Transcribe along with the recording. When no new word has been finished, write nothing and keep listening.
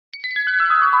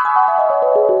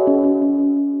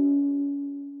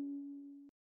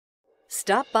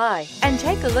Stop by and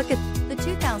take a look at the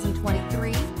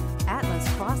 2023 Atlas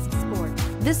Cross Sport.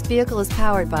 This vehicle is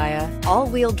powered by a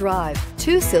all-wheel drive,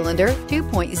 2-cylinder,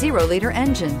 2.0-liter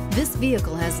engine. This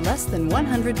vehicle has less than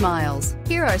 100 miles.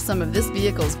 Here are some of this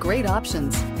vehicle's great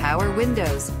options: power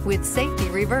windows with safety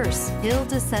reverse, hill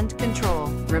descent control,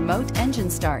 remote engine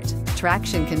start,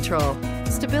 traction control,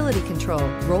 stability control,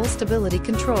 roll stability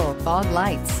control, fog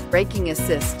lights, braking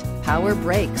assist, power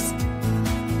brakes.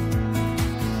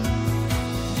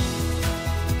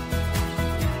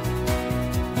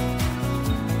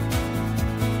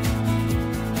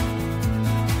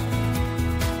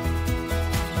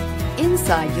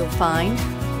 Inside you'll find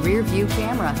rear view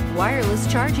camera,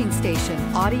 wireless charging station,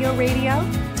 audio radio,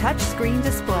 touchscreen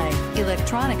display,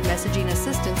 electronic messaging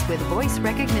assistance with voice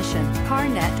recognition,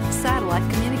 CarNet satellite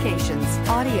communications,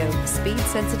 audio, speed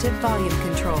sensitive volume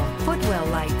control, footwell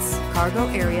lights, cargo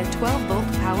area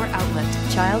 12-volt power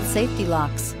outlet, child safety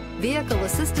locks, vehicle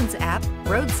assistance app,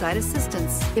 roadside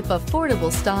assistance. If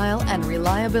affordable style and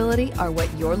reliability are what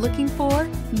you're looking for,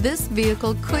 this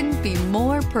vehicle couldn't be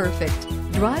more perfect.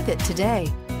 Drive it today.